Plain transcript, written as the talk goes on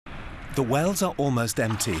The wells are almost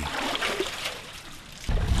empty.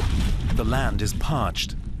 The land is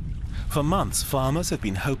parched. For months, farmers have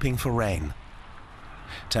been hoping for rain.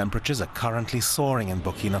 Temperatures are currently soaring in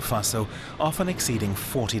Burkina Faso, often exceeding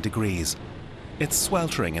 40 degrees. It's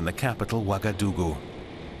sweltering in the capital, Ouagadougou.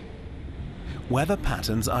 Weather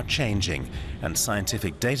patterns are changing, and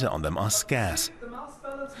scientific data on them are scarce.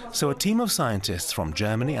 So a team of scientists from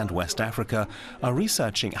Germany and West Africa are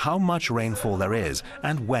researching how much rainfall there is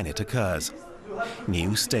and when it occurs.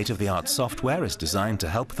 New state-of-the-art software is designed to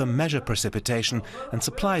help them measure precipitation and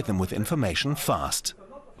supply them with information fast.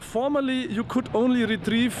 Formerly, you could only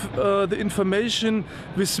retrieve the information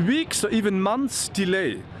with weeks or even months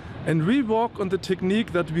delay. And we work on the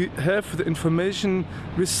technique that we have the information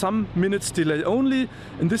with some minutes delay only.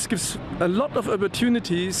 And this gives a lot of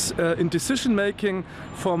opportunities in decision making,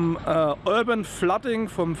 from urban flooding,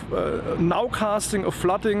 from nowcasting of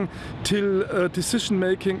flooding, till decision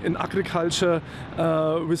making in agriculture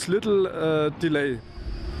with little delay.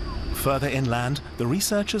 Further inland, the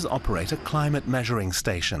researchers operate a climate measuring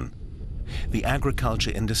station. The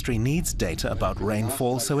agriculture industry needs data about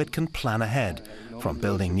rainfall so it can plan ahead, from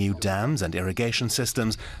building new dams and irrigation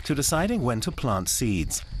systems to deciding when to plant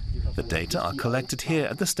seeds. The data are collected here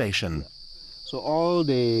at the station. So all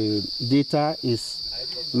the data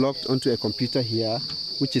is logged onto a computer here,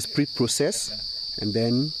 which is pre-processed, and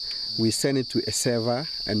then we send it to a server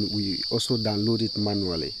and we also download it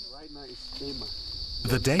manually.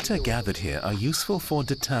 The data gathered here are useful for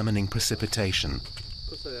determining precipitation.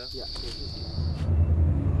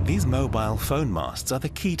 These mobile phone masts are the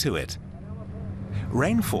key to it.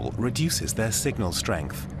 Rainfall reduces their signal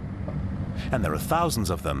strength. And there are thousands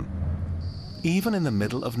of them, even in the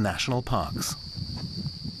middle of national parks.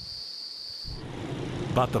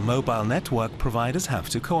 But the mobile network providers have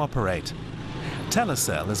to cooperate.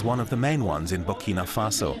 Telecel is one of the main ones in Burkina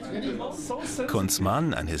Faso.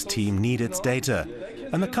 Kunzman and his team need its data,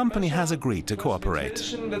 and the company has agreed to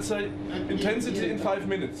cooperate. Let's say intensity in 5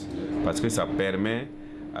 minutes.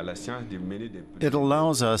 It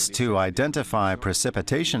allows us to identify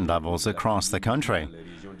precipitation levels across the country.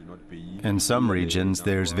 In some regions,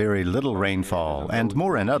 there's very little rainfall, and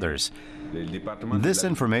more in others. This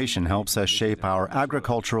information helps us shape our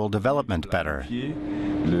agricultural development better.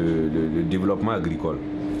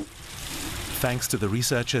 Thanks to the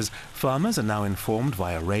researchers, farmers are now informed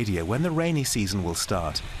via radio when the rainy season will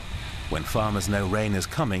start. When farmers know rain is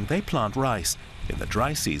coming, they plant rice. In the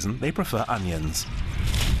dry season, they prefer onions.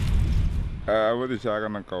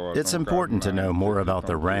 It's important to know more about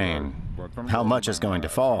the rain, how much is going to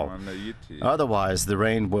fall. Otherwise, the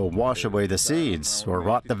rain will wash away the seeds or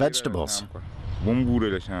rot the vegetables.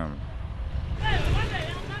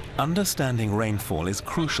 Understanding rainfall is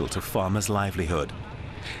crucial to farmers' livelihood.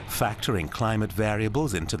 Factoring climate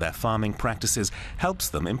variables into their farming practices helps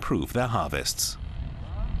them improve their harvests.